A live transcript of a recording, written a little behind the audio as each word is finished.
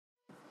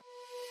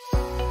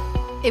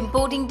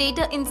Importing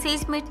data in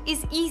Salesmate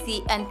is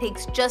easy and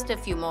takes just a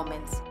few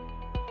moments.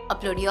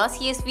 Upload your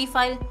CSV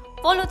file,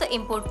 follow the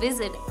import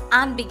wizard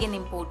and begin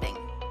importing.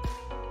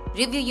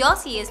 Review your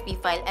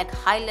CSV file at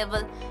high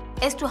level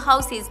as to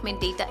how Salesmate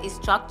data is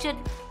structured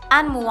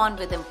and move on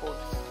with import.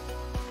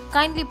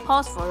 Kindly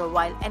pause for a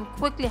while and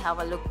quickly have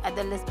a look at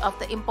the list of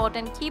the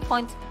important key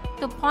points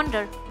to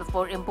ponder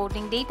before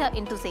importing data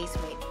into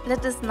Salesmate.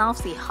 Let us now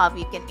see how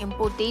you can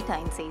import data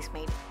in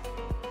Salesmate.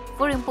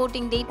 For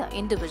importing data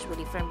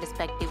individually from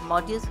respective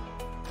modules,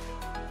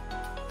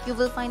 you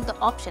will find the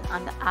option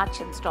under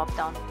Actions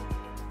drop-down.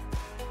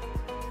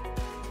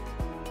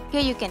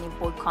 Here you can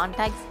import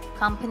contacts,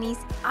 companies,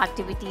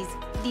 activities,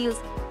 deals,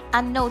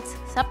 and notes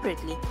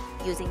separately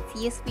using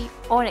CSV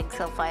or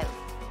Excel file.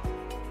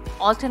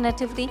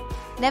 Alternatively,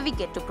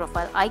 navigate to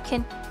Profile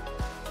icon,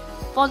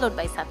 followed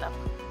by Setup.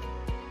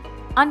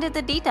 Under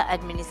the Data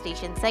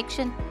Administration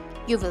section,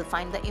 you will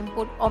find the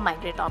Import or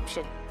Migrate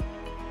option.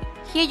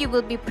 Here you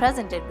will be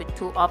presented with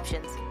two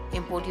options,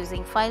 import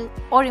using file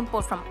or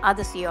import from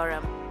other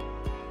CRM.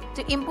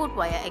 To import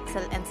via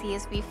Excel and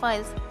CSV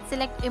files,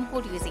 select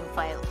Import using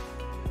file.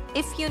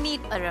 If you need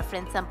a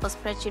reference sample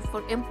spreadsheet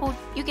for import,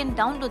 you can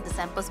download the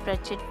sample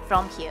spreadsheet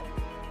from here.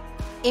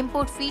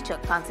 Import feature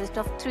consists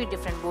of three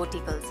different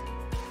verticals,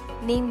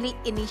 namely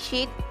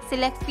Initiate,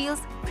 Select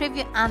Fields,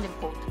 Preview and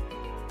Import.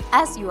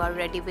 As you are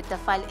ready with the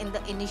file in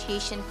the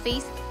initiation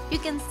phase, you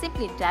can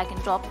simply drag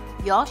and drop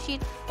your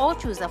sheet or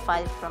choose a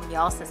file from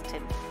your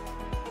system.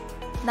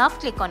 Now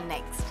click on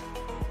Next.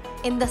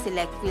 In the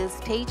Select Fields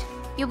stage,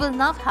 you will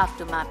now have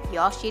to map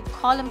your sheet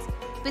columns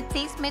with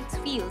Salesmate's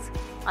fields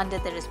under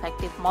the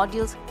respective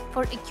modules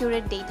for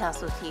accurate data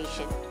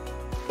association.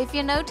 If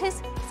you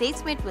notice,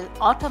 Salesmate will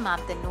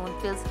auto-map the known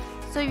fields,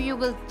 so you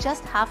will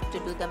just have to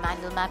do the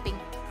manual mapping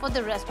for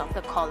the rest of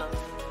the columns.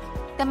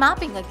 The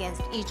mapping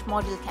against each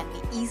module can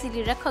be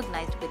easily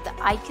recognized with the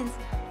icons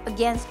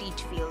against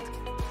each field.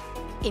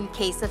 In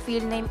case the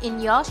field name in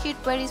your sheet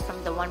varies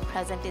from the one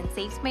present in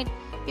Salesmate,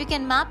 you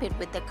can map it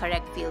with the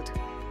correct field.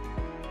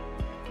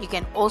 You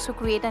can also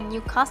create a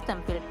new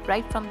custom field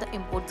right from the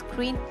import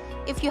screen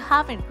if you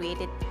haven't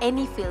created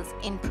any fields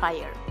in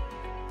prior.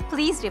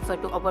 Please refer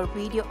to our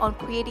video on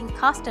creating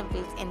custom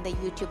fields in the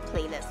YouTube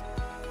playlist.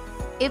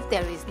 If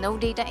there is no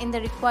data in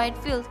the required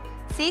field,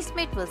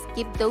 Salesmate will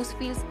skip those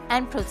fields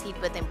and proceed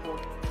with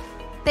import.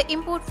 The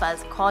import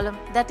files column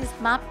that is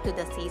mapped to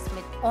the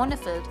Salesmate owner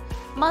field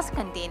must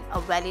contain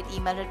a valid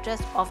email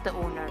address of the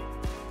owner.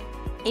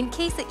 In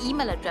case the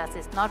email address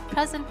is not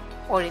present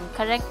or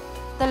incorrect,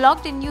 the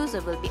logged in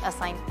user will be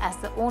assigned as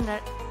the owner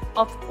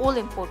of all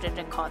imported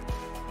records.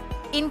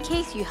 In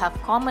case you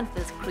have common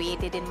fields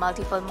created in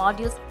multiple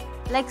modules,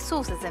 like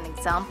source as an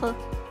example,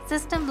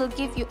 system will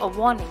give you a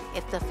warning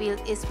if the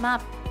field is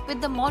mapped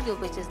with the module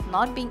which is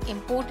not being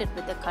imported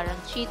with the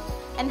current sheet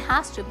and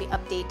has to be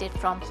updated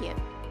from here.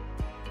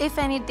 If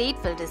any date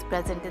field is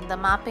present in the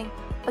mapping,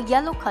 a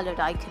yellow colored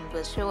icon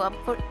will show up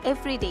for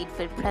every date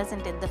field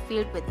present in the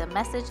field with the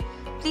message,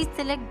 please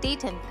select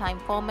date and time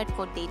format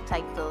for date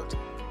type field.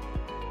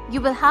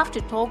 You will have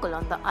to toggle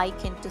on the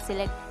icon to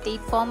select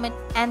date format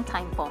and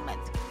time format.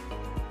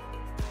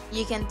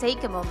 You can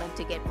take a moment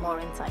to get more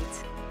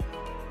insights.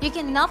 You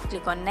can now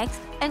click on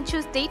Next and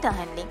choose Data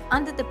Handling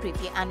under the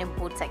Preview and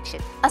Import section.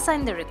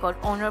 Assign the record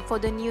owner for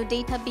the new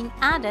data being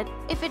added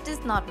if it is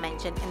not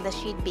mentioned in the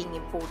sheet being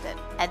imported.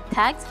 Add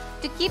tags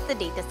to keep the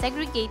data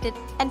segregated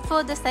and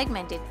further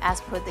segmented as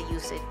per the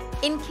usage.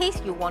 In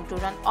case you want to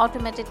run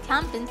automated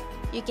campaigns,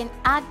 you can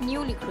add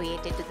newly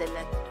created to the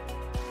list.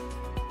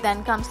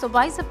 Then comes the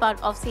wiser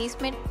part of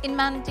Salesmate in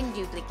managing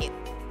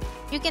duplicates.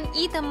 You can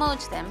either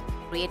merge them,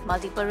 create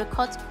multiple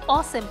records,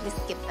 or simply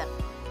skip them.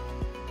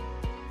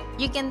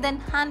 You can then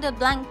handle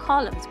blank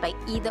columns by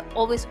either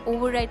always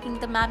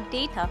overwriting the mapped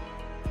data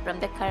from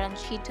the current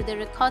sheet to the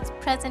records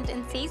present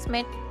in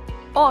Salesmate,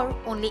 or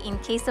only in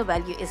case the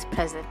value is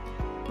present.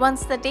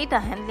 Once the data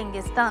handling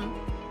is done,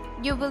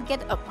 you will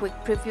get a quick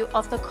preview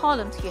of the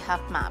columns you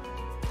have mapped.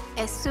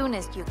 As soon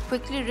as you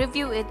quickly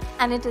review it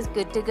and it is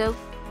good to go,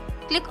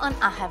 click on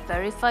I have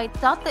verified,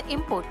 start the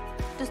import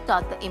to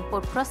start the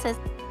import process,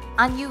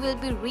 and you will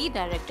be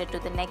redirected to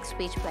the next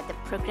page where the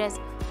progress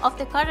of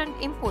the current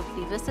import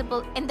will be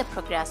visible in the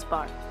progress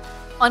bar.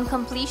 On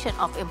completion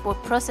of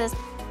import process,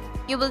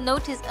 you will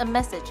notice a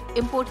message,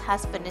 import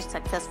has finished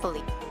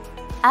successfully.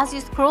 As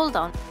you scroll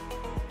down,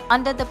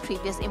 under the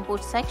previous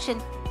import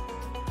section,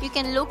 you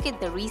can locate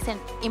the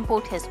recent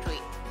import history.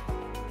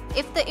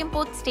 If the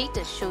import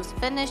status shows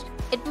finished,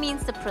 it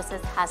means the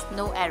process has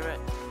no error.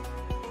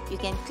 You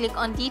can click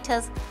on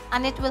Details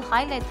and it will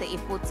highlight the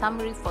import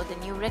summary for the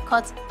new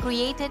records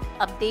created,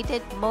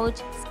 updated,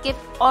 merged, skipped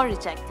or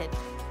rejected.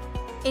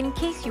 In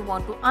case you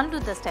want to undo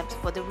the steps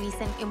for the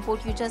recent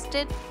import you just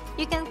did,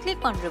 you can click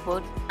on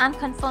Revert and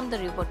confirm the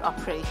revert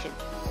operation.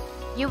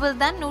 You will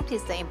then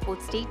notice the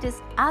import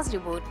status as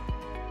revert.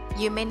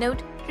 You may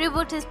note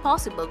revert is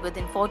possible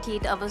within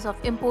 48 hours of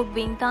import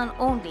being done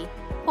only,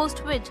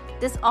 post which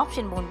this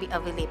option won't be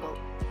available.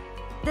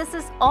 This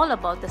is all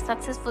about the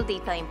successful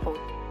data import.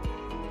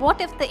 What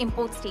if the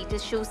import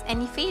status shows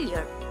any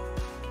failure?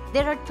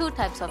 There are two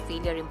types of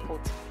failure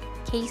imports.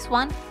 Case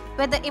 1,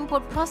 where the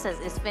import process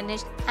is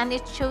finished and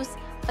it shows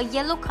a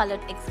yellow colored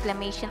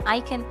exclamation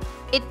icon,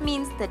 it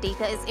means the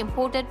data is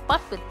imported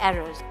but with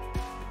errors.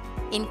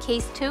 In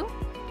case 2,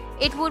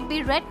 it would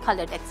be red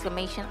colored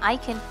exclamation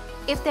icon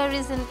if there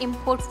is an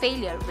import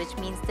failure, which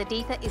means the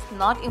data is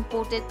not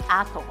imported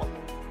at all.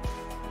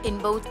 In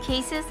both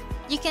cases,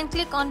 you can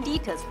click on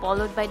details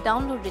followed by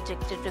download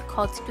rejected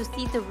records to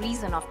see the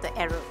reason of the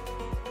error.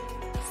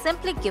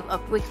 Simply give a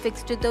quick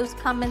fix to those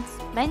comments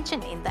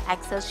mentioned in the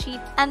Excel sheet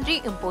and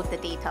re-import the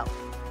data.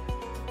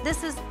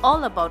 This is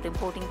all about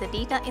importing the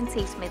data in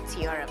Salesmate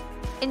CRM.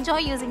 Enjoy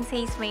using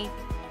Salesmate.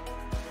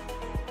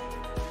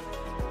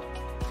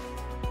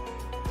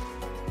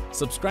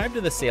 Subscribe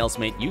to the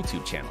Salesmate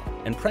YouTube channel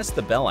and press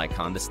the bell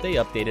icon to stay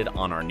updated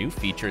on our new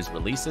features,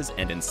 releases,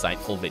 and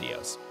insightful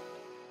videos.